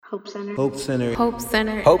Hope Center. Hope Center. Hope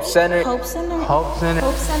Center. Hope Center. Hope Center. Hope Center.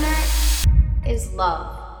 Hope Center is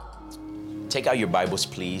love. Take out your Bibles,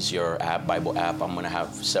 please, your Bible app. I'm going to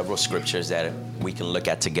have several scriptures that we can look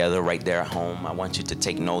at together right there at home. I want you to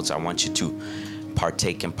take notes. I want you to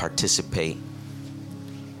partake and participate.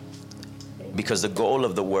 Because the goal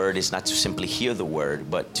of the word is not to simply hear the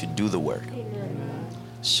word, but to do the word.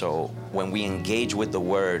 So when we engage with the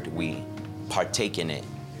word, we partake in it.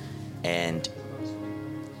 And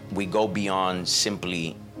we go beyond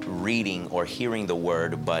simply reading or hearing the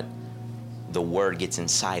word, but the word gets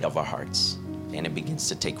inside of our hearts and it begins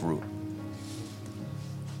to take root.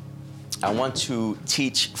 I want to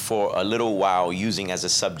teach for a little while using as a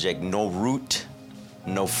subject, no root,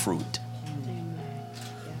 no fruit.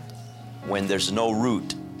 When there's no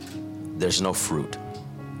root, there's no fruit.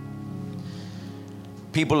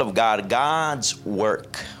 People of God, God's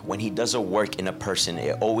work, when he does a work in a person,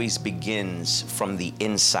 it always begins from the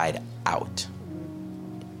inside out.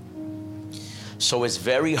 So it's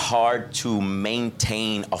very hard to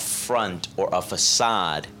maintain a front or a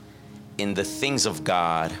facade in the things of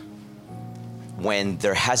God when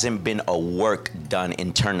there hasn't been a work done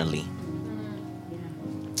internally.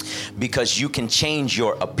 Because you can change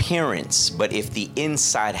your appearance, but if the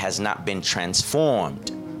inside has not been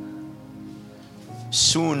transformed,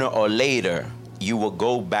 sooner or later, you will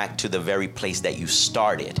go back to the very place that you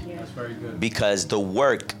started. That's very good. Because the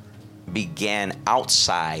work began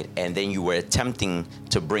outside, and then you were attempting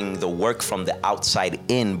to bring the work from the outside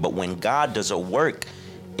in. But when God does a work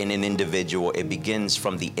in an individual, it begins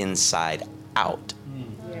from the inside out.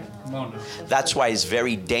 Come on now. That's why it's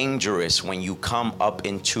very dangerous when you come up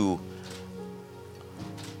into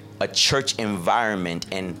a church environment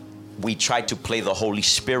and we try to play the Holy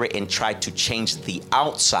Spirit and try to change the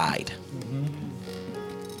outside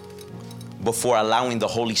before allowing the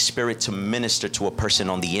Holy Spirit to minister to a person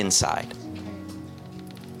on the inside.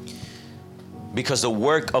 Because the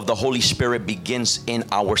work of the Holy Spirit begins in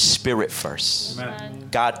our spirit first. Amen.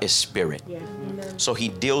 God is spirit. So he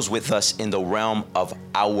deals with us in the realm of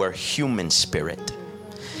our human spirit.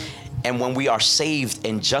 And when we are saved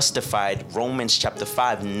and justified, Romans chapter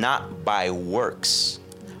 5, not by works,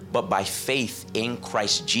 but by faith in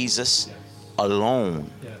Christ Jesus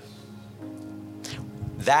alone. Yes.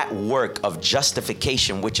 That work of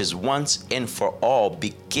justification, which is once and for all,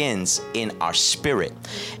 begins in our spirit.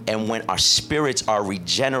 And when our spirits are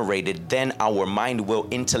regenerated, then our mind, will,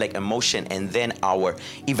 intellect, emotion, and then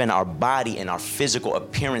even our body and our physical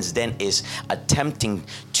appearance then is attempting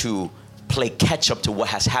to play catch up to what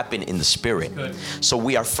has happened in the spirit. Good. So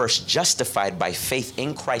we are first justified by faith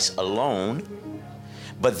in Christ alone,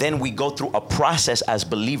 but then we go through a process as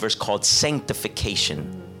believers called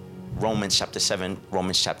sanctification. Romans chapter 7,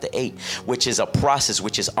 Romans chapter 8, which is a process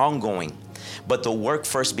which is ongoing. But the work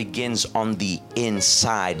first begins on the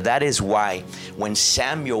inside. That is why when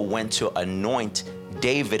Samuel went to anoint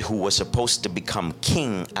David, who was supposed to become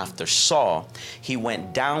king after Saul, he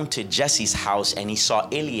went down to Jesse's house and he saw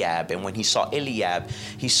Eliab. And when he saw Eliab,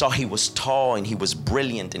 he saw he was tall and he was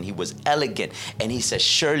brilliant and he was elegant. And he said,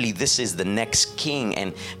 surely this is the next king.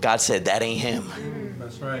 And God said, that ain't him.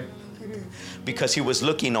 That's right. Because he was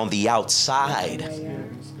looking on the outside. That's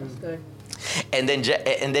good. And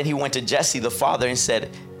then he went to Jesse, the father, and said,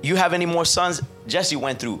 you have any more sons? Jesse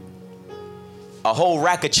went through a whole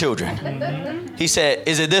rack of children. He said,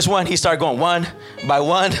 is it this one? He started going one by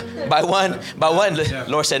one, by one, by one. Yeah.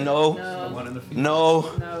 Lord said, no, The one in the field.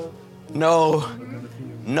 no, no,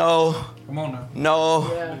 no, Come on now.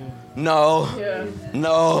 no, no,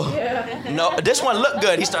 no, no. This one looked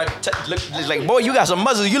good. He started he's like, boy, you got some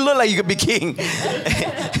muscles. You look like you could be king.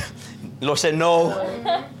 Lord said,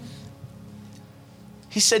 no.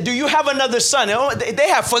 He said, do you have another son? They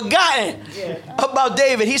have forgotten about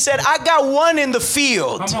David. He said, I got one in the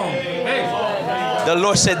field. Come on. Hey. The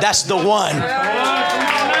Lord said, that's the one.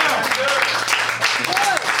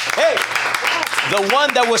 Hey, the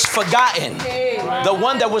one that was forgotten. The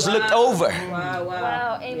one that was looked over.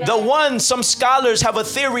 Wow. Amen. The one, some scholars have a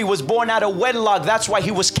theory, was born out of wedlock. That's why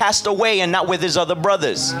he was cast away and not with his other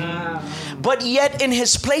brothers. But yet in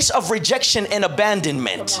his place of rejection and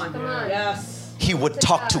abandonment, he would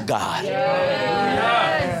talk to God.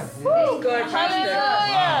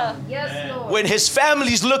 Hallelujah. Yes, Lord. When his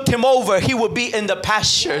families looked him over, he would be in the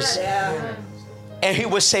pastures. And he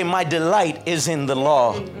would say, my delight is in the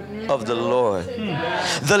law of the Lord.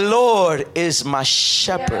 The Lord is my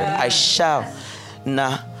shepherd. I shall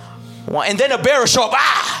not want. And then a bear will show up.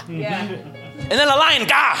 Ah! And then a lion,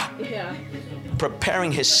 God.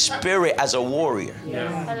 Preparing his spirit as a warrior.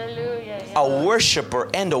 Hallelujah. A worshiper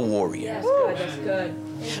and a warrior. That's good.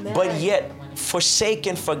 But yet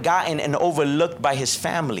forsaken, forgotten, and overlooked by his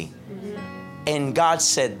family. And God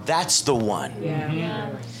said, that's the one.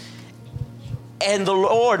 And the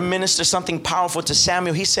Lord ministered something powerful to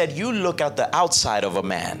Samuel. He said, you look at the outside of a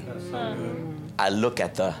man. I look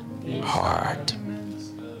at the heart.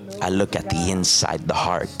 I look at the inside, the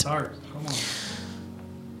heart.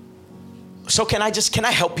 So can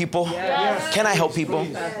I help people? Yes. Can I help people?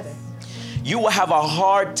 You will have a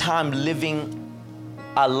hard time living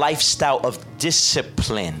a lifestyle of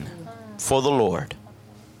discipline for the Lord.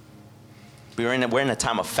 We're in a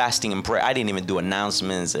time of fasting and prayer. I didn't even do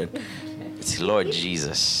announcements. It's Lord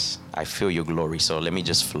Jesus, I feel your glory, so let me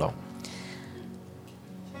just flow.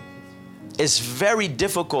 It's very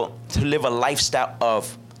difficult to live a lifestyle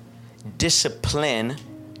of discipline,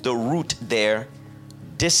 the root there,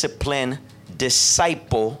 discipline,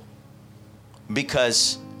 disciple,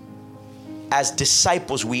 because as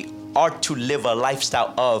disciples, we are to live a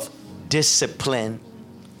lifestyle of discipline.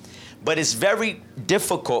 But it's very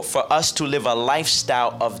difficult for us to live a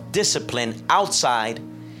lifestyle of discipline outside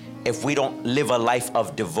if we don't live a life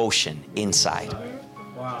of devotion inside.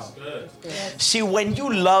 Wow. See, when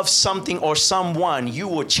you love something or someone, you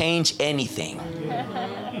will change anything.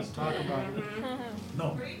 Let's talk about it.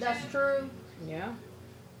 No. That's true. Yeah.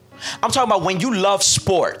 I'm talking about when you love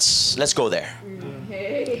sports. Let's go there.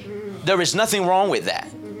 There is nothing wrong with that.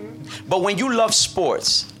 But when you love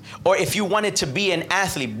sports, or if you wanted to be an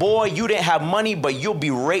athlete, boy, you didn't have money, but you'll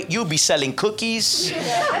be selling cookies.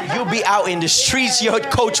 You'll be out in the streets. Your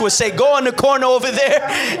coach would say, go in the corner over there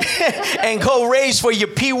and go raise for your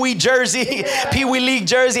Pee Wee jersey, Pee Wee League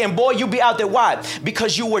jersey. And boy, you'll be out there. Why?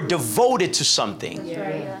 Because you were devoted to something.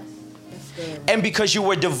 And because you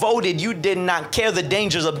were devoted, you did not care the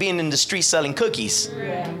dangers of being in the street selling cookies.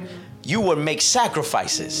 You would make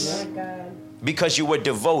sacrifices because you were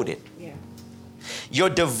devoted. Your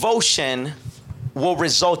devotion will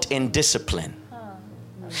result in discipline.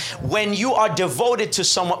 When you are devoted to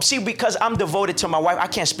someone, see, because I'm devoted to my wife, I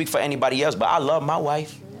can't speak for anybody else, but I love my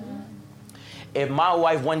wife. If my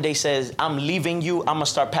wife one day says, I'm leaving you, I'm going to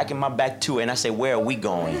start packing my bag too. And I say, where are we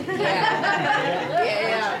going?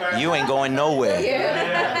 You ain't going nowhere.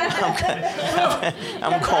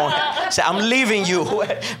 I'm going. Say, I'm leaving you.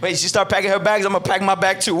 Wait, she start packing her bags. I'm going to pack my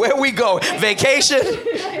bag too. Where we going? Vacation?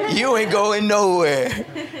 You ain't going nowhere.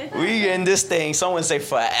 We in this thing. Someone say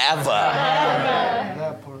forever.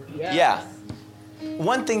 Yeah.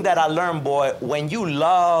 One thing that I learned, boy, when you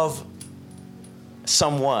love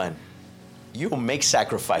someone, you'll make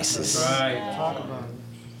sacrifices. Right. Talk about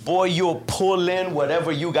it. Boy, you'll pull in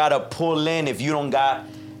whatever you gotta pull in if you don't got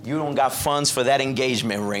funds for that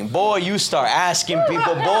engagement ring. Boy, you start asking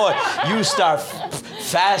people. Boy, you start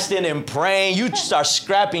fasting and praying. You start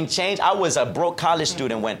scrapping change. I was a broke college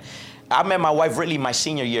student when I met my wife really my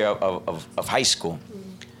senior year of high school.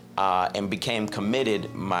 And became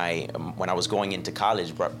committed when I was going into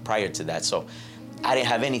college prior to that. So I didn't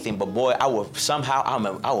have anything, but boy, I will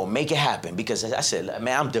make it happen because I said,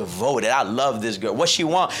 man, I'm devoted. I love this girl. What she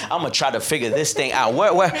want? I'm gonna try to figure this thing out.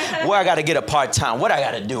 Where I gotta get a part-time? What I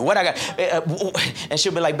gotta do? And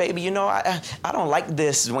she'll be like, baby, you know, I don't like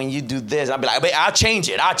this when you do this. I'll be like, baby, I'll change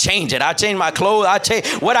it. I'll change my clothes. I'll change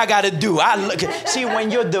what I gotta do. See,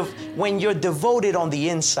 when you're devoted on the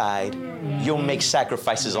inside, you'll make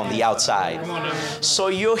sacrifices on the outside. So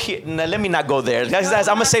you're here. Now, let me not go there. I'm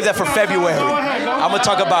gonna save that for February. I'm gonna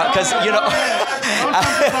talk about because you know.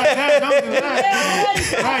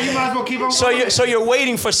 So you're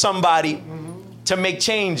waiting for somebody to make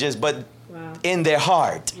changes, but in their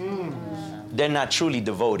heart, they're not truly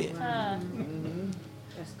devoted.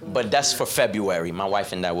 But that's for February. My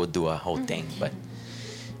wife and I will do a whole thing. But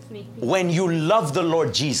when you love the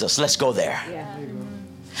Lord Jesus, let's go there.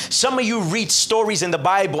 Some of you read stories in the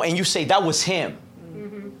Bible and you say, that was him.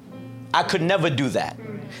 I could never do that.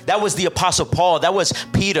 That was the Apostle Paul. That was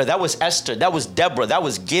Peter. That was Esther. That was Deborah. That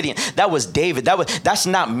was Gideon. That was David. That's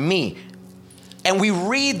not me. And we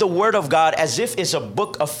read the Word of God as if it's a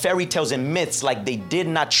book of fairy tales and myths, like they did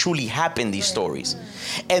not truly happen, these stories.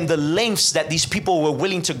 And the lengths that these people were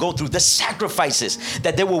willing to go through, the sacrifices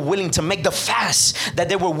that they were willing to make, the fasts that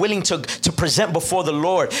they were willing to present before the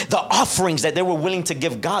Lord, the offerings that they were willing to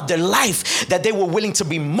give God, their life, that they were willing to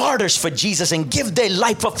be martyrs for Jesus and give their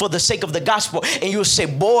life up for the sake of the gospel. And you'll say,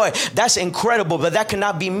 boy, that's incredible, but that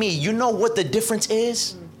cannot be me. You know what the difference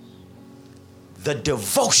is? The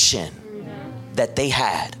devotion that they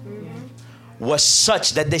had was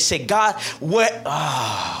such that they say, God, where?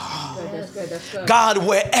 Oh. God,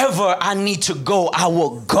 wherever I need to go, I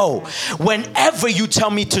will go. Whenever you tell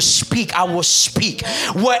me to speak, I will speak.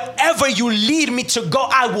 Wherever you lead me to go,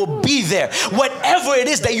 I will be there. Whatever it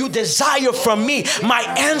is that you desire from me, my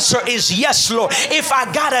answer is yes, Lord. If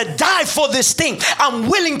I gotta die for this thing, I'm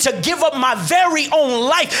willing to give up my very own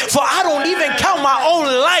life, for I don't even count my own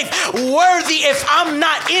life worthy if I'm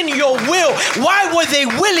not in your will. Why were they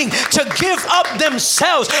willing to give up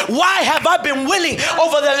themselves? Why have I been willing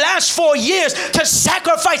over the last 4 years to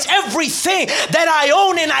sacrifice everything that I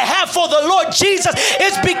own and I have for the Lord Jesus?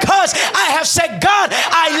 It's because I have said, God,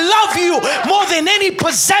 I love you more than any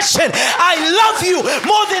possession. I love you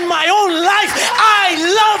more than my own life. I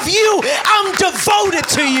love you. I'm devoted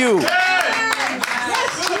to you.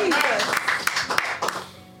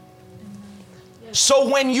 So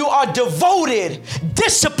when you are devoted,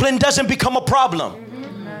 discipline doesn't become a problem.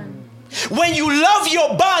 When you love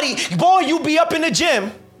your body, boy, you be up in the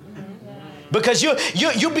gym. Because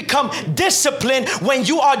you become disciplined when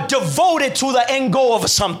you are devoted to the end goal of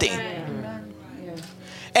something.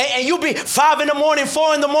 And you be 5 in the morning,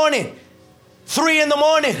 4 in the morning, 3 in the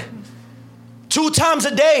morning, 2 times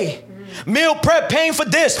a day, meal prep, paying for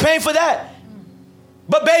this, paying for that.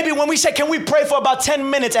 But baby, when we say, can we pray for about 10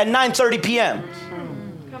 minutes at 9:30 p.m.?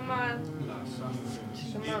 Come on.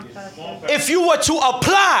 If you were to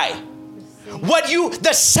apply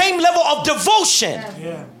the same level of devotion,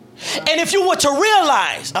 and if you were to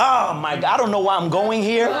realize, oh my God, I don't know why I'm going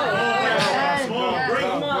here.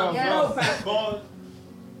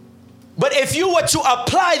 But if you were to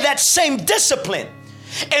apply that same discipline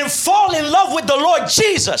and fall in love with the Lord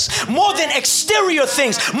Jesus more than exterior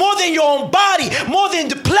things, more than your own body, more than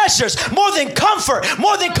the pleasures, more than comfort,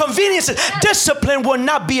 more than conveniences, discipline will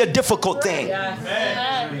not be a difficult thing.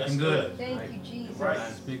 Speaking good. Thank you,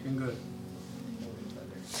 Jesus. Speaking good.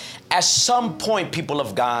 At some point, people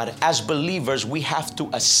of God, as believers, we have to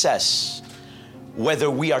assess whether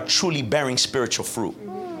we are truly bearing spiritual fruit.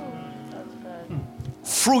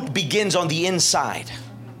 Fruit begins on the inside.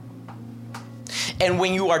 And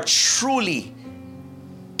when you are truly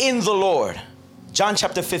in the Lord, John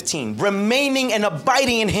chapter 15, remaining and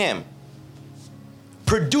abiding in Him,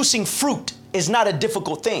 producing fruit is not a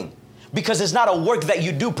difficult thing. Because it's not a work that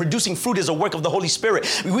you do. Producing fruit is a work of the Holy Spirit.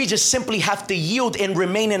 We just simply have to yield and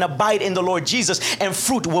remain and abide in the Lord Jesus, and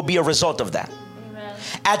fruit will be a result of that. Amen.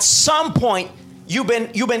 At some point, you've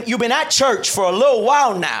been at church for a little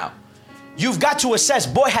while now. You've got to assess,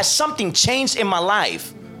 boy, has something changed in my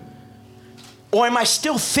life? Or am I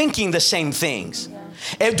still thinking the same things?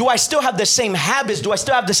 Do I still have the same habits? Do I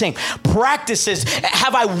still have the same practices?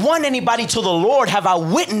 Have I won anybody to the Lord? Have I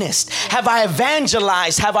witnessed? Have I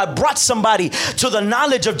evangelized? Have I brought somebody to the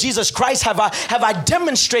knowledge of Jesus Christ? Have I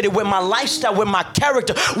demonstrated with my lifestyle, with my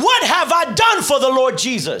character? What have I done for the Lord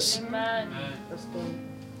Jesus? Amen.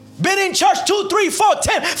 Been in church 2, 3, 4,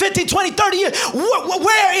 10, 15, 20, 30 years.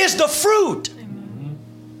 Where is the fruit?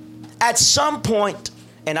 At some point,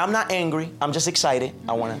 and I'm not angry, I'm just excited.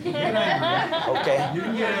 I want to. Okay. You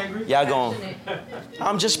can get angry. Y'all going.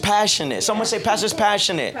 I'm just passionate. Someone say, Pastor's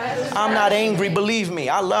passionate. I'm not angry, believe me.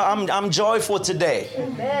 I'm joyful today.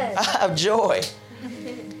 I have joy.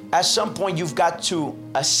 At some point, you've got to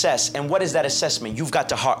assess. And what is that assessment? You've got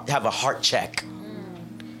to have a heart check.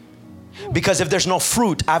 Because if there's no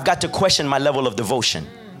fruit, I've got to question my level of devotion.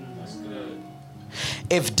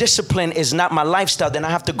 If discipline is not my lifestyle, then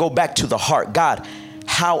I have to go back to the heart. God,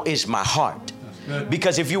 how is my heart?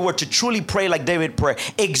 Because if you were to truly pray like David prayed,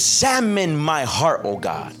 examine my heart, oh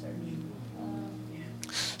God.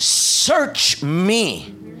 Search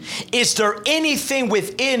me. Is there anything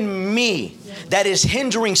within me that is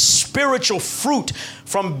hindering spiritual fruit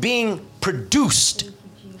from being produced?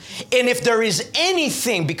 And if there is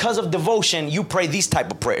anything, because of devotion, you pray these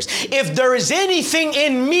type of prayers. If there is anything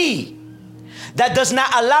in me that does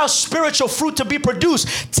not allow spiritual fruit to be produced,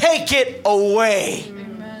 take it away.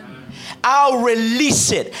 I'll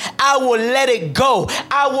release it. I will let it go.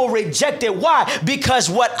 I will reject it. Why?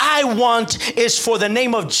 Because what I want is for the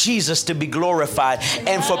name of Jesus to be glorified.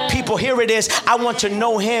 And for people, here it is. I want to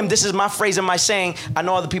know Him. This is my phrase and my saying. I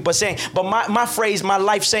know other people are saying, but my phrase, my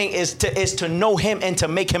life saying is to know Him and to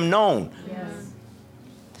make Him known. Yes.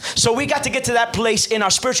 So we got to get to that place in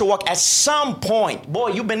our spiritual walk at some point. Boy,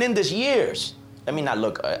 you've been in this years. Let me not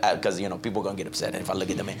look, because, people are going to get upset if I look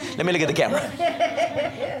at them. Let me look at the camera.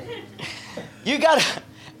 You got to,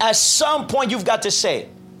 at some point, you've got to say,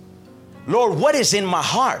 Lord, what is in my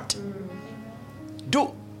heart?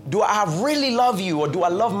 Do I really love you, or do I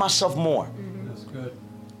love myself more? That's good.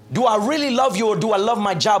 Do I really love you, or do I love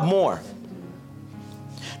my job more?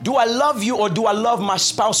 Do I love you, or do I love my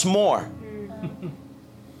spouse more?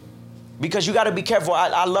 Because you got to be careful.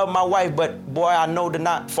 I love my wife, but boy, I know to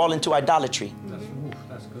not fall into idolatry.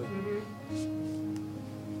 That's good.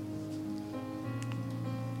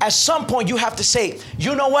 At some point, you have to say,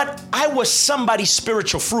 you know what? I was somebody's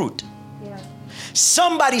spiritual fruit. Yeah.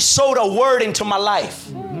 Somebody sowed a word into my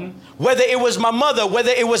life. Whether it was my mother, whether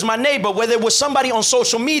it was my neighbor, whether it was somebody on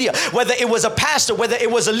social media, whether it was a pastor, whether it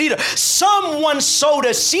was a leader, someone sowed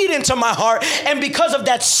a seed into my heart. And because of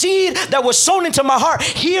that seed that was sown into my heart,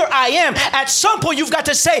 here I am. At some point, you've got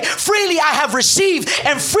to say, freely I have received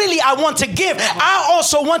and freely I want to give. I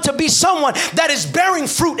also want to be someone that is bearing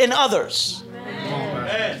fruit in others.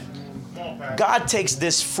 God takes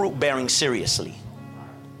this fruit bearing seriously.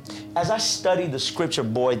 As I studied the scripture,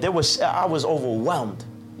 boy, I was overwhelmed.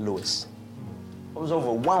 Lewis, I was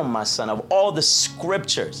overwhelmed, my son, of all the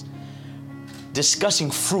scriptures discussing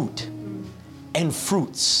fruit and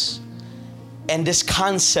fruits and this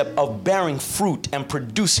concept of bearing fruit and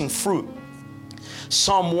producing fruit.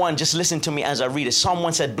 Psalm 1, just listen to me as I read it. Psalm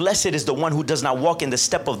 1 said, blessed is the one who does not walk in the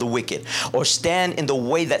step of the wicked, or stand in the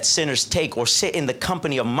way that sinners take, or sit in the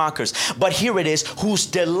company of mockers. But here it is, whose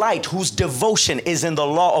delight, whose devotion is in the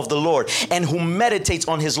law of the Lord, and who meditates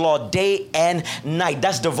on his law day and night.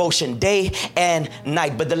 That's devotion, day and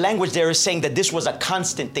night. But the language there is saying that this was a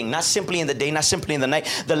constant thing, not simply in the day, not simply in the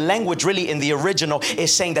night. The language really in the original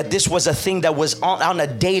is saying that this was a thing that was on a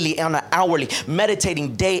daily, on an hourly,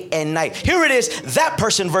 meditating day and night. Here it is, that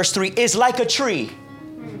person, verse 3, is like a tree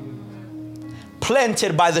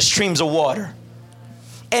planted by the streams of water,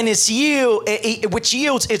 and its yield, which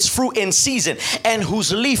yields its fruit in season, and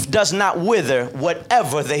whose leaf does not wither.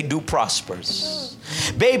 Whatever they do prospers.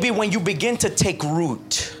 Baby, when you begin to take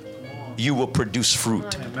root, you will produce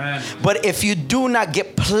fruit. Amen. But if you do not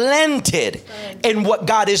get planted in what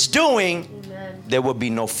God is doing, there will be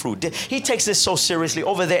no fruit. He takes this so seriously.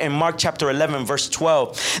 Over there in Mark chapter 11, verse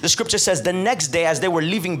 12, the scripture says, the next day as they were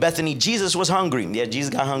leaving Bethany, Jesus was hungry. Yeah, Jesus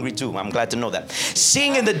got hungry too. I'm glad to know that.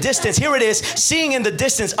 Seeing in the distance, here it is, seeing in the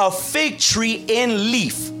distance a fig tree in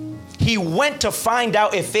leaf, he went to find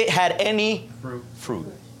out if it had any fruit.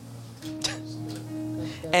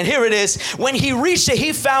 And here it is, when he reached it,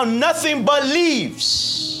 he found nothing but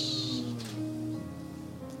leaves,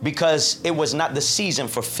 because it was not the season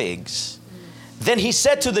for figs. Then he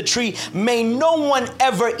said to the tree, may no one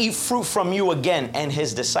ever eat fruit from you again. And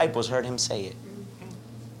his disciples heard him say it.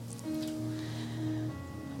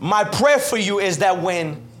 My prayer for you is that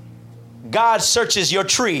when God searches your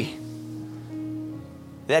tree,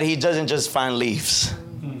 that he doesn't just find leaves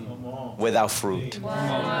without fruit.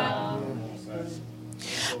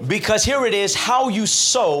 Because here it is, how you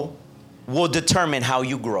sow will determine how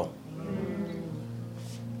you grow.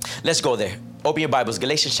 Let's go there. Open your Bibles,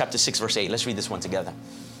 Galatians chapter 6, verse 8. Let's read this one together.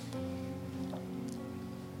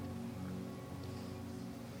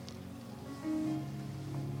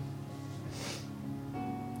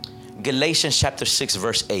 Galatians chapter 6,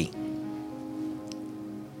 verse 8.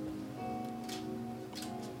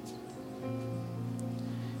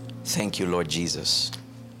 Thank you, Lord Jesus.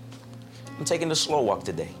 I'm taking the slow walk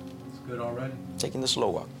today. It's good already. Taking the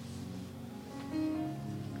slow walk.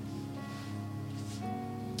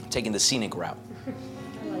 Taking the scenic route.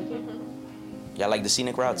 I like it. Y'all like the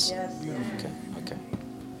scenic routes? Yes. Okay.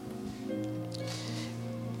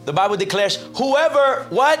 The Bible declares, whoever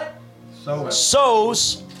what?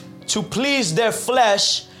 Sows to please their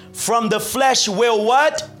flesh, from the flesh will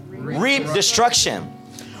what? Reap destruction.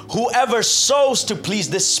 Whoever sows to please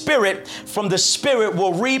the Spirit, from the Spirit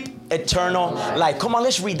will reap eternal life. Come on,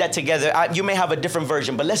 let's read that together. You may have a different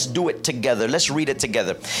version, but let's do it together. Let's read it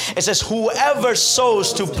together. It says, whoever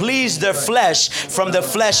sows to please their flesh, from the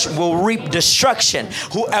flesh will reap destruction.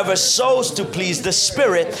 Whoever sows to please the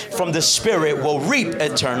Spirit, from the Spirit will reap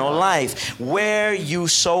eternal life. Where you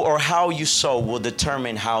sow or how you sow will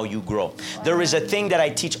determine how you grow. There is a thing that I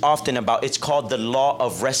teach often about. It's called the law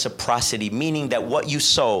of reciprocity, meaning that what you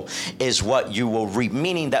sow is what you will reap,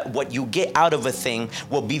 meaning that what you get out of a thing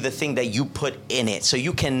will be the thing that you put in it. So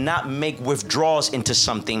you cannot make withdrawals into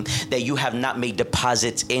something that you have not made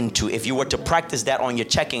deposits into. If you were to practice that on your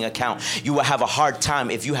checking account, you will have a hard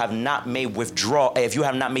time if you have not made if you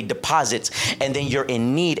have not made deposits, and then you're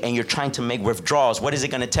in need and you're trying to make withdrawals. What is it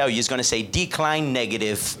going to tell you? It's going to say decline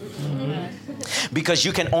negative. Because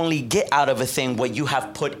you can only get out of a thing what you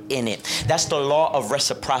have put in it. That's the law of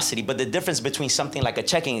reciprocity. But the difference between something like a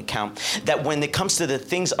checking account, that when it comes to the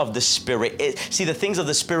things of the Spirit, the things of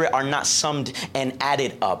the Spirit are not summed and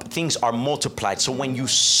added up. Things are multiplied. So when you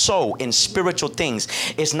sow in spiritual things,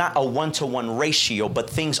 it's not a 1-to-1 ratio, but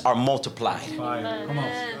things are multiplied.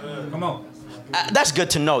 Come on. That's good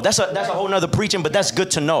to know. That's a whole nother preaching, but that's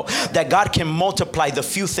good to know that God can multiply the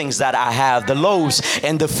few things that I have, the loaves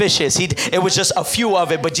and the fishes. It was just a few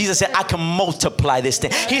of it, but Jesus said, I can multiply this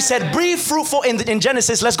thing. He said, be fruitful in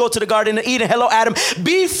Genesis. Let's go to the Garden of Eden. Hello, Adam.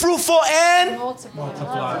 Be fruitful and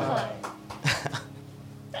Multiply.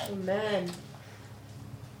 Amen.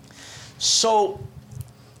 So,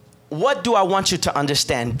 what do I want you to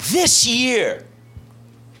understand? This year,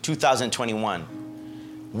 2021,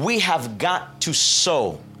 we have got to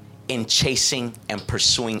sow in chasing and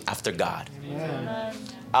pursuing after God.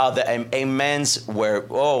 The amens were,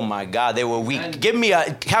 oh my God, they were weak. Give me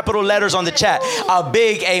a capital letters on the chat. A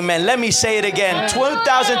big amen. Let me say it again.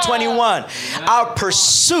 2021, our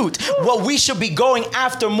pursuit, what we should be going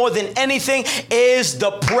after more than anything is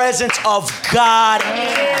the presence of God.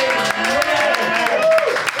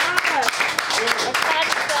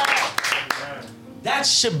 That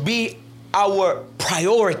should be our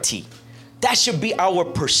priority. That should be our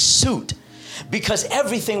pursuit, because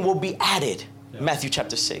everything will be added. Matthew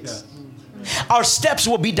chapter 6. Our steps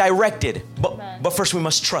will be directed, but first we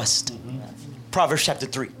must trust. Proverbs chapter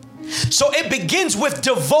 3. So it begins with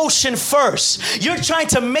devotion first. You're trying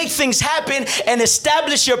to make things happen and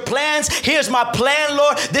establish your plans. Here's my plan,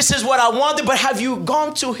 Lord. This is what I wanted, but have you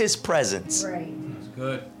gone to His presence? Right. That's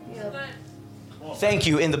good. Thank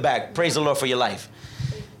you in the back. Praise the Lord for your life.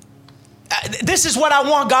 This is what I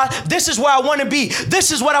want, God. This is where I want to be.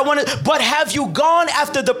 This is what I want to. But have you gone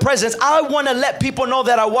after the presence? I want to let people know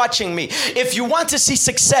that are watching me. If you want to see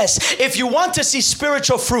success, if you want to see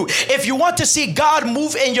spiritual fruit, if you want to see God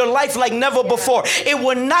move in your life like never before, it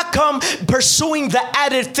will not come pursuing the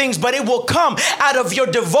added things, but it will come out of your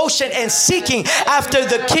devotion and seeking after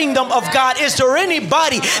the kingdom of God. Is there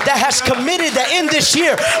anybody that has committed that in this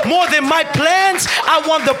year, more than my plans, I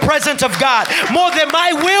want the presence of God. More than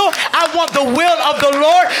my will, I want the will of the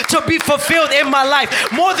Lord to be fulfilled in my life.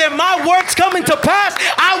 More than my words coming to pass,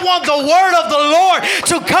 I want the word of the Lord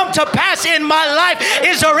to come to pass in my life.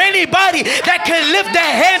 Is there anybody that can lift their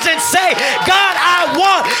hands and say, God, I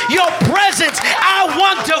want your presence. I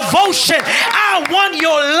want devotion. I want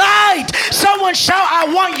your light. Someone shout, I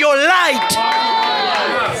want your light.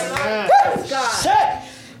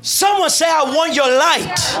 Someone say, I want your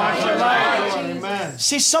light.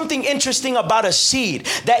 See, something interesting about a seed,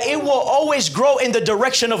 that it will always grow in the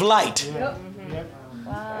direction of light.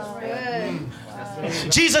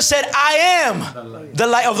 Jesus said, I am the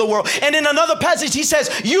light of the world. And in another passage, he says,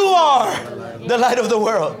 you are the light of the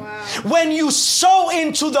world. When you sow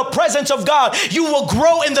into the presence of God, you will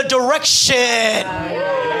grow in the direction.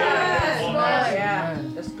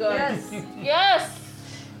 That's good. Yes.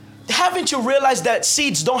 Haven't you realized that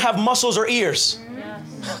seeds don't have muscles or ears?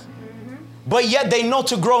 But yet they know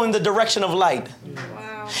to grow in the direction of light.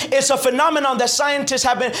 Wow. It's a phenomenon that scientists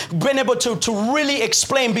have been able to really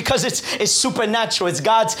explain, because it's supernatural. It's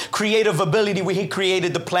God's creative ability where He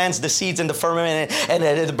created the plants, the seeds, and the firmament, and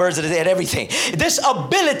the birds and everything. This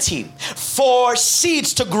ability for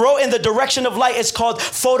seeds to grow in the direction of light is called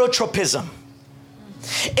phototropism.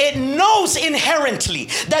 It knows inherently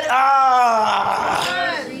that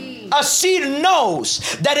a seed knows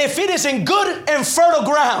that if it is in good and fertile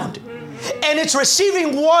ground and it's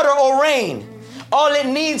receiving water or rain, all it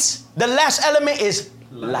needs, the last element, is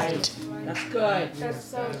light. That's good. That's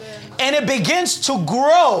so good. And it begins to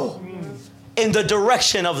grow in the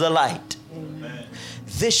direction of the light. Amen.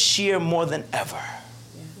 This year more than ever,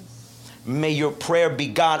 may your prayer be,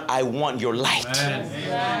 God, I want your light.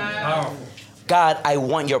 Powerful. God, I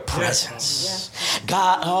want your presence.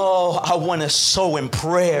 God, I want to sow in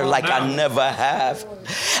prayer like I never have.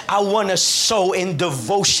 I want to sow in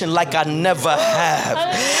devotion like I never have.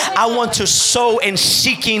 I want to sow in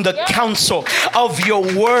seeking the counsel of your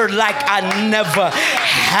word like I never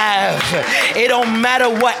have. It don't matter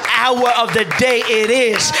what hour of the day it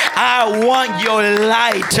is. I want your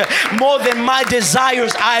light. More than my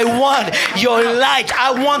desires, I want your light.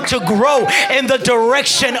 I want to grow in the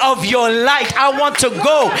direction of your light. I want to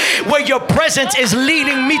go where your presence is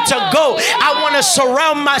leading me to go. I want to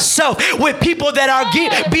surround myself with people that are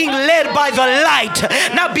being led by the light,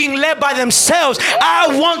 not being led by themselves.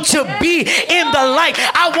 I want to be in the light.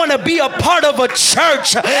 I want to be a part of a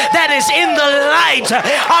church that is in the light.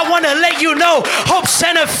 I want to let you know, Hope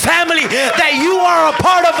Center family, that you are a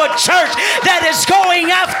part of a church that is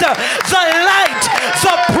going after the light,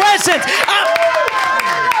 the presence.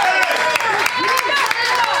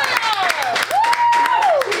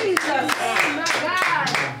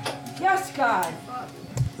 Yes, God.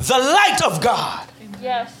 The light of God.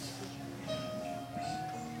 Yes.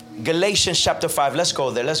 Galatians chapter 5. Let's go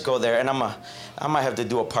there. And I might have to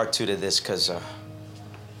do a part 2 to this, because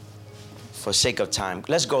for sake of time.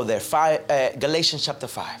 Let's go there. Galatians chapter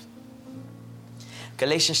 5.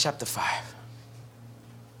 Galatians chapter 5.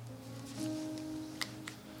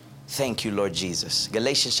 Thank you, Lord Jesus.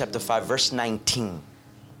 Galatians chapter 5, verse 19.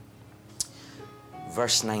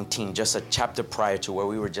 Verse 19, just a chapter prior to where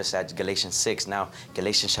we were just at Galatians 6. Now,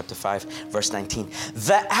 Galatians chapter 5, verse 19.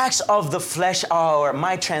 The acts of the flesh are,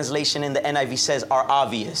 my translation in the NIV says, are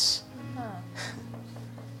obvious.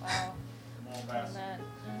 Wow.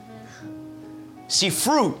 See,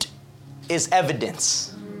 fruit is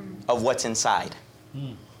evidence of what's inside.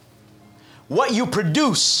 What you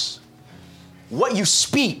produce, what you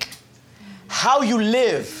speak, how you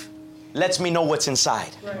live lets me know what's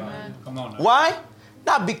inside. Come on now. Why?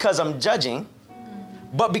 Not because I'm judging,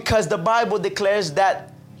 but because the Bible declares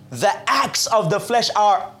that the acts of the flesh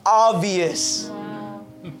are obvious.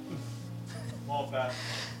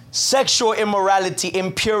 Sexual immorality,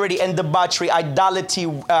 impurity and debauchery,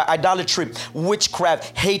 idolatry,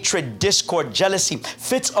 witchcraft, hatred, discord, jealousy,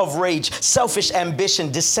 fits of rage, selfish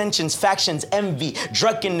ambition, dissensions, factions, envy,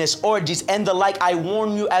 drunkenness, orgies, and the like. I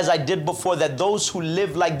warn you, as I did before, that those who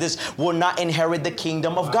live like this will not inherit the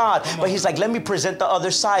kingdom of God. But he's like, let me present the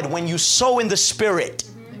other side. When you sow in the Spirit,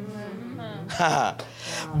 but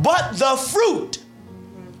the fruit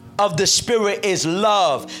of the Spirit is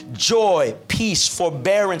love, joy, peace,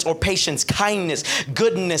 forbearance or patience, kindness,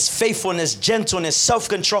 goodness, faithfulness, gentleness,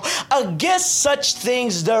 self-control. Against such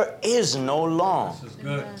things there is no law. This is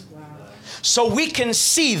good. So we can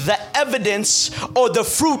see the evidence or the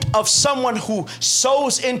fruit of someone who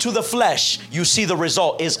sows into the flesh. You see the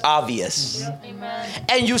result is obvious. Amen.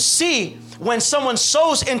 And you see when someone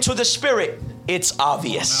sows into the Spirit, it's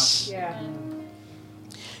obvious. Yeah.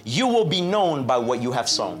 You will be known by what you have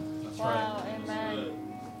sown. Wow. Amen.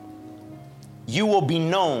 You will be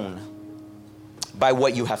known by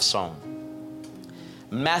what you have sown.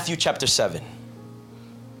 Matthew chapter 7.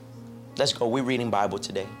 Let's go. We're reading Bible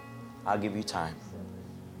today. I'll give you time.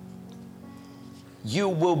 You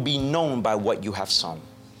will be known by what you have sown.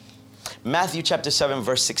 Matthew chapter 7,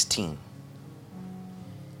 verse 16.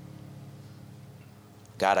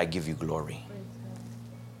 God, I give you glory.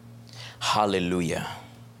 Hallelujah.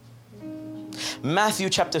 Matthew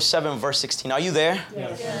chapter 7, verse 16. Are you there?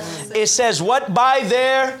 Yes. It says, what? By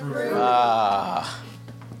their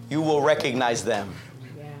you will recognize them.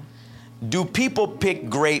 Do people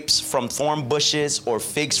pick grapes from thorn bushes or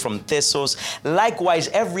figs from thistles? Likewise,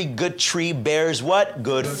 every good tree bears what?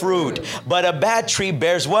 Good fruit. But a bad tree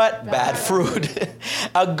bears what? Bad fruit.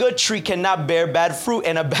 A good tree cannot bear bad fruit,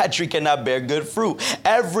 and a bad tree cannot bear good fruit.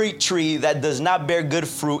 Every tree that does not bear good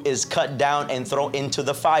fruit is cut down and thrown into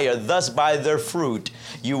the fire. Thus, by their fruit,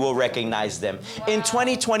 you will recognize them. Wow. In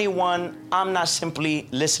 2021, I'm not simply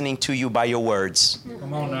listening to you by your words.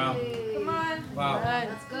 Come on now. Wow.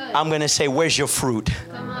 That's good. I'm going to say, where's your fruit?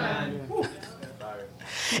 Come on.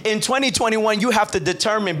 In 2021, you have to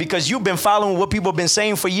determine, because you've been following what people have been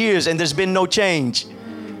saying for years and there's been no change.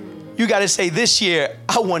 You got to say, this year,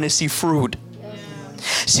 I want to see fruit.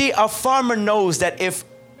 See, a farmer knows that if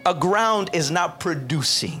a ground is not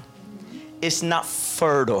producing, it's not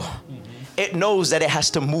fertile. It knows that it has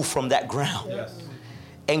to move from that ground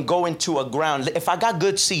and go into a ground. If I got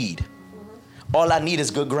good seed, all I need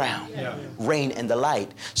is good ground, rain and the light.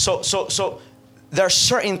 So there are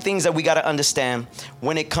certain things that we got to understand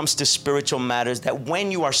when it comes to spiritual matters, that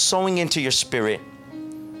when you are sowing into your spirit,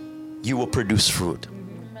 you will produce fruit.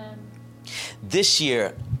 Amen. This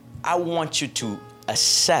year, I want you to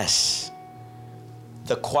assess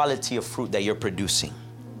the quality of fruit that you're producing.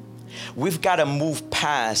 We've got to move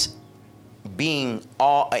past being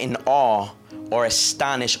in awe or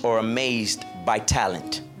astonished or amazed by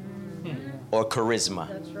talent or charisma.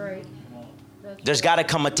 That's right. There's got to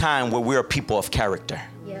come a time where we're a people of character.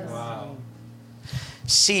 Yes. Wow.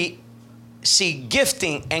 See,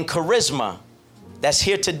 gifting and charisma that's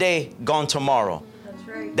here today, gone tomorrow. That's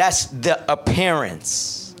right. That's the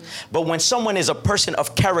appearance. But when someone is a person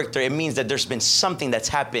of character, it means that there's been something that's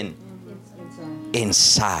happened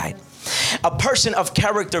inside. A person of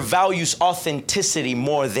character values authenticity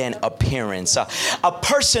more than appearance. A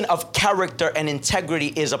person of character and integrity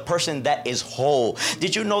is a person that is whole.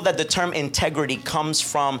 Did you know that the term integrity comes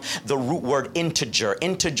from the root word integer?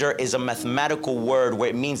 Integer is a mathematical word where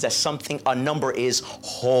it means that a number is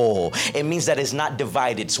whole. It means that it's not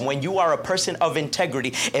divided. So when you are a person of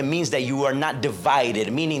integrity, it means that you are not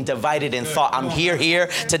divided, meaning divided in thought. I'm here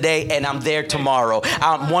today and I'm there tomorrow.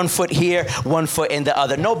 I'm 1 foot here, 1 foot in the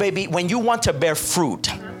other. No, baby, when you want to bear fruit,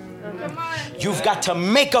 You've got to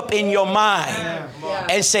make up in your mind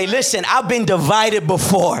and say, listen, I've been divided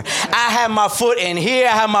before. I have my foot in here.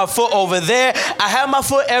 I have my foot over there. I have my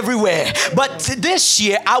foot everywhere. But this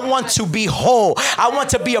year, I want to be whole. I want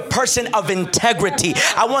to be a person of integrity.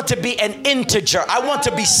 I want to be an integer. I want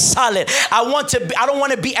to be solid. I don't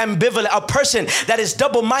want to be ambivalent. A person that is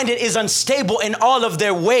double-minded is unstable in all of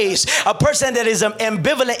their ways. A person that is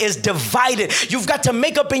ambivalent is divided. You've got to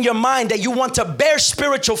make up in your mind that you want to bear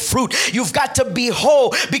spiritual fruit. You've got to be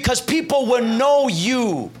whole because people will know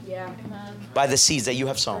you by the seeds that you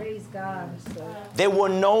have sown. Praise God. They will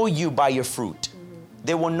know you by your fruit.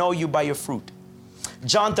 They will know you by your fruit.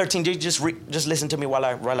 John 13, just listen to me while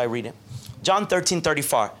I read it. John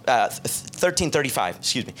 13:35,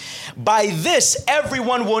 excuse me. By this,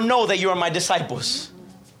 everyone will know that you are my disciples.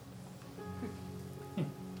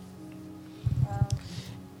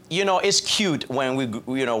 You know, it's cute when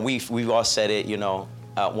we've all said it,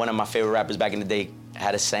 one of my favorite rappers back in the day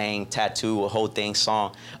had a saying, tattoo, a whole thing,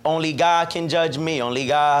 song. Only God can judge me, only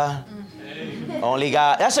God. Only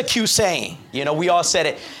God. That's a cute saying. We all said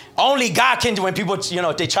it. Only God can, when people,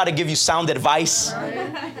 they try to give you sound advice.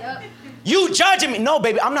 You judging me. No,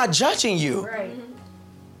 baby, I'm not judging you.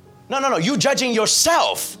 No. You judging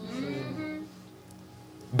yourself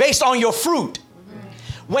based on your fruit.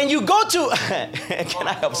 When you go to, can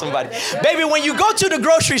I help somebody? Baby, when you go to the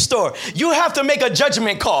grocery store, you have to make a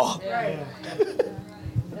judgment call.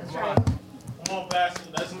 That's right. Come on, Pastor.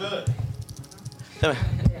 That's good.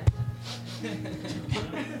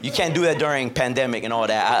 You can't do that during pandemic and all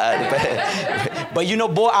that. But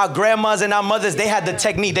boy, our grandmas and our mothers, they had the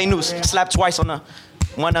technique. They knew slap twice on the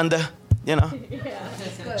one under,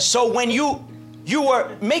 So when you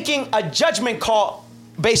were making a judgment call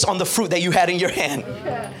based on the fruit that you had in your hand,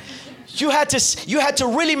 you had to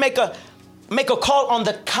really make a call on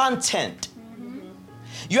the content.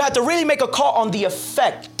 You had to really make a call on the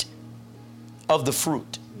effect of the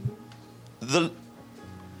fruit.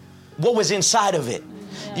 What was inside of it.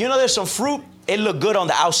 There's some fruit, it look good on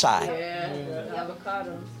the outside.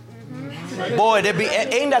 Avocados. Boy,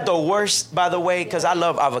 ain't that the worst, by the way? Because I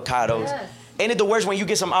love avocados. Ain't it the worst when you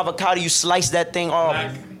get some avocado, you slice that thing all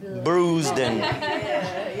bruised and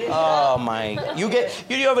oh my.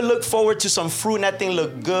 You ever look forward to some fruit and that thing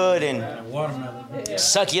look good and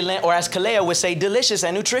succulent, or as Kalea would say, delicious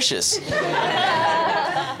and nutritious.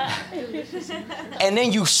 And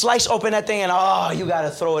then you slice open that thing and you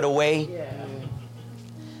gotta throw it away.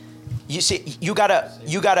 You see, you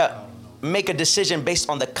gotta make a decision based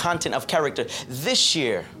on the content of character. This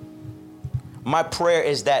year, my prayer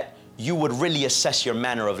is that you would really assess your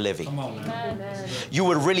manner of living. Come on, man. You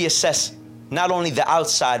would really assess not only the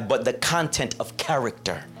outside, but the content of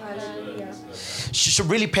character. You should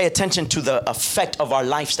really pay attention to the effect of our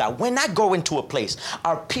lifestyle. When I go into a place,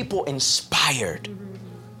 are people inspired?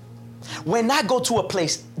 When I go to a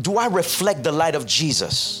place, do I reflect the light of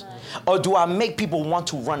Jesus? Or do I make people want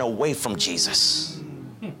to run away from Jesus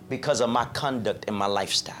because of my conduct and my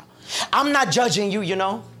lifestyle? I'm not judging you,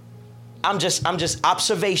 I'm just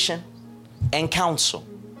observation and counsel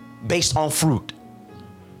based on fruit.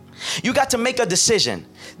 You got to make a decision.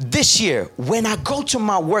 This year, when I go to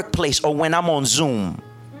my workplace or when I'm on Zoom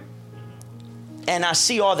and I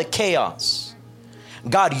see all the chaos,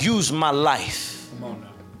 God, use my life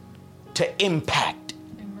to impact.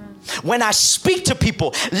 When I speak to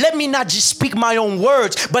people, let me not just speak my own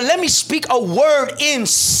words, but let me speak a word in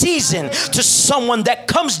season to someone that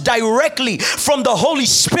comes directly from the Holy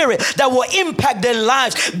Spirit that will impact their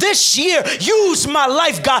lives. This year, use my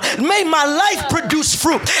life, God. May my life produce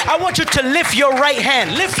fruit. I want you to lift your right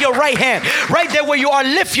hand. Lift your right hand. Right there where you are,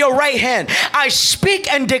 lift your right hand. I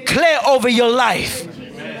speak and declare over your life.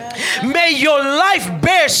 May your life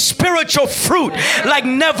bear spiritual fruit like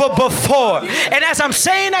never before. And as I'm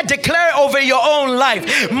saying, I declare over your own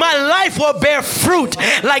life, my life will bear fruit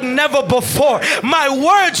like never before. My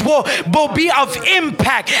words will be of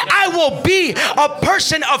impact. I will be a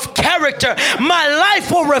person of character. My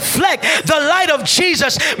life will reflect the light of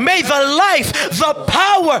Jesus. May the life, the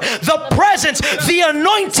power, the presence, the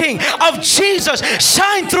anointing of Jesus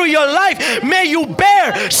shine through your life. May you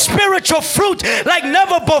bear spiritual fruit like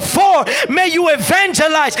never before. May you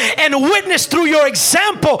evangelize and witness through your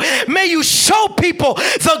example. May you show people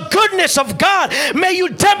the goodness of God. May you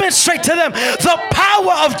demonstrate to them the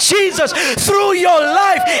power of Jesus through your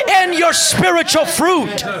life and your spiritual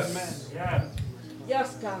fruit.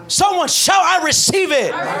 Yes, God. Someone shout, I receive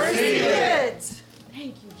it. I receive it.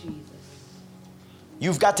 Thank you, Jesus.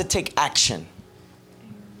 You've got to take action.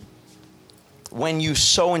 When you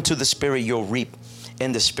sow into the Spirit, you'll reap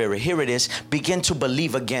in the Spirit. Here it is. Begin to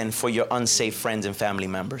believe again for your unsaved friends and family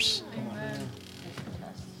members. Amen.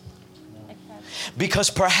 Because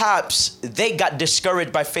perhaps they got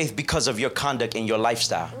discouraged by faith because of your conduct and your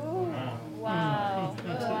lifestyle. Wow.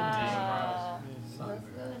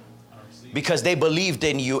 Because they believed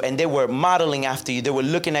in you and they were modeling after you. They were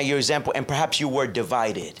looking at your example, and perhaps you were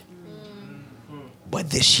divided. But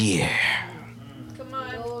this year, Come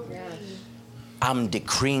on. I'm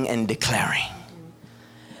decreeing and declaring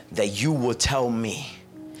that you will tell me,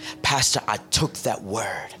 Pastor, I took that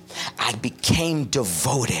word. I became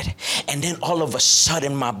devoted. And then all of a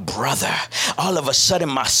sudden, my brother, all of a sudden,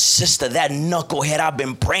 my sister, that knucklehead, I've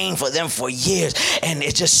been praying for them for years. And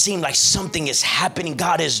it just seemed like something is happening.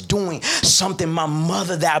 God is doing something. My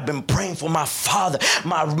mother that I've been praying for, my father,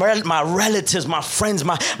 my relatives, my friends,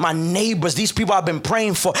 my neighbors, these people I've been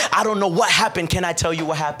praying for. I don't know what happened. Can I tell you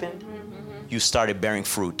what happened? You started bearing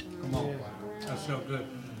fruit. Come on. That's so good.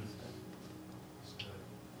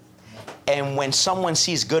 And when someone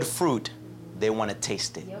sees good fruit, they want to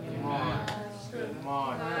taste it. Wow.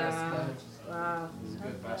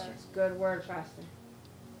 Good word, Pastor.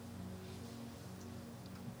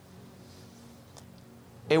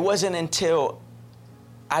 It wasn't until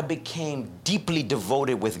I became deeply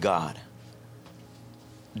devoted with God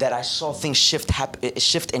that I saw things shift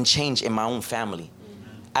and change in my own family.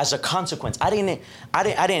 As a consequence, I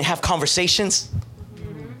didn't have conversations.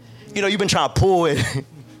 You know, you've been trying to pull it.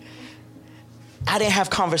 I didn't have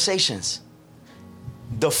conversations.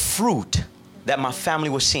 The fruit that my family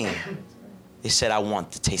was seeing, they said, I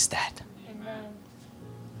want to taste that. Amen.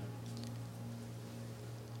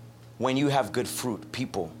 When you have good fruit,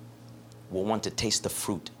 people will want to taste the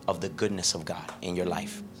fruit of the goodness of God in your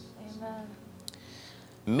life. Amen.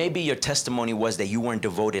 Maybe your testimony was that you weren't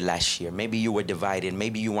devoted last year. Maybe you were divided.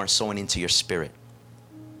 Maybe you weren't sowing into your spirit.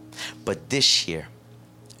 But this year,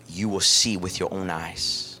 you will see with your own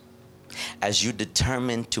eyes. As you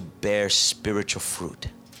determine to bear spiritual fruit,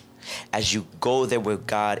 as you go there with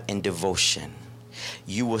God in devotion,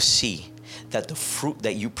 you will see that the fruit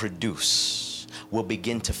that you produce will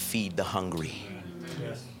begin to feed the hungry.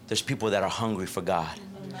 Yes. There's people that are hungry for God.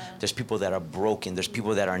 There's people that are broken. There's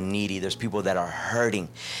people that are needy. There's people that are hurting,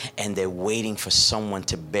 and they're waiting for someone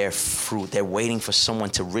to bear fruit. They're waiting for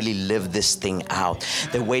someone to really live this thing out.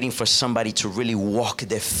 They're waiting for somebody to really walk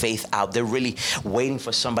their faith out. They're really waiting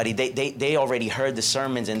for somebody. They already heard the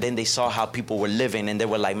sermons, and then they saw how people were living, and they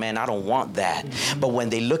were like, man, I don't want that. But when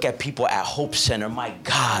they look at people at Hope Center, my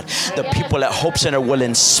God, the people at Hope Center will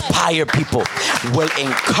inspire people, will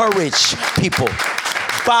encourage people.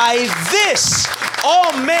 By this,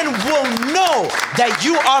 all men will know that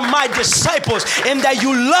you are my disciples and that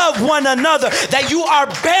you love one another, that you are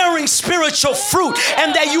bearing spiritual fruit,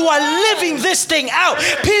 and that you are living this thing out.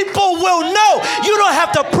 People will know. You don't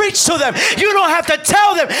have to preach to them. You don't have to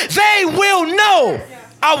tell them. They will know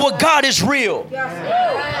our God is real.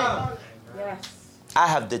 Yes. I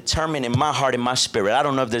have determined in my heart and my spirit. I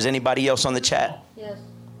don't know if there's anybody else on the chat. Yes.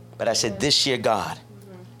 But I said, this year, God,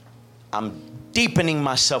 I'm deepening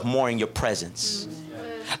myself more in your presence.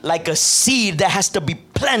 Like a seed that has to be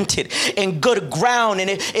planted in good ground. And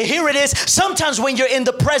here it is. Sometimes when you're in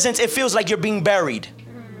the presence, it feels like you're being buried.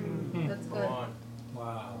 That's good.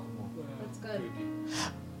 Wow. That's good.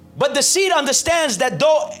 But the seed understands that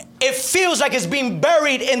though it feels like it's being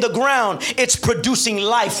buried in the ground, it's producing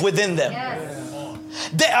life within them. Yes.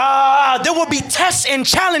 There will be tests and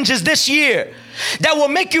challenges this year that will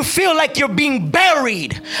make you feel like you're being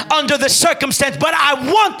buried under the circumstance. But I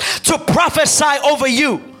want to prophesy over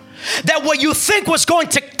you that what you think was going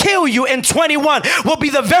to kill you in 21 will be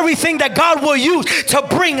the very thing that God will use to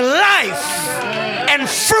bring life and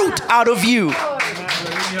fruit out of you.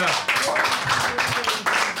 Hallelujah.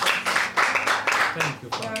 Thank you,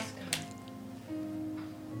 Father.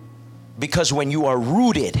 Because when you are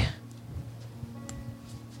rooted,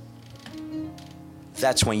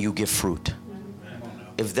 that's when you give fruit.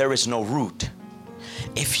 If there is no root,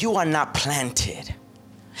 if you are not planted,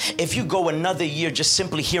 if you go another year just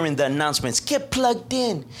simply hearing the announcements, get plugged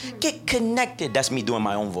in, get connected. That's me doing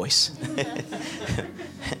my own voice.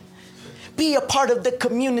 Be a part of the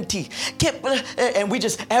community. And we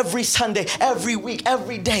just every Sunday, every week,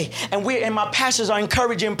 every day. And my pastors are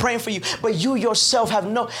encouraging and praying for you. But you yourself have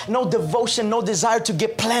no devotion, no desire to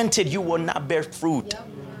get planted. You will not bear fruit. Yep.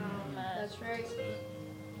 That's right.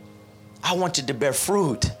 I wanted to bear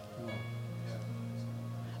fruit.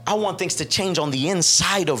 I want things to change on the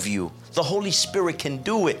inside of you. The Holy Spirit can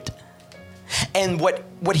do it. And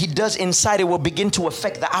what he does inside, it will begin to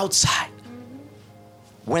affect the outside.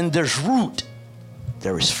 When there's root,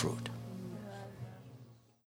 there is fruit.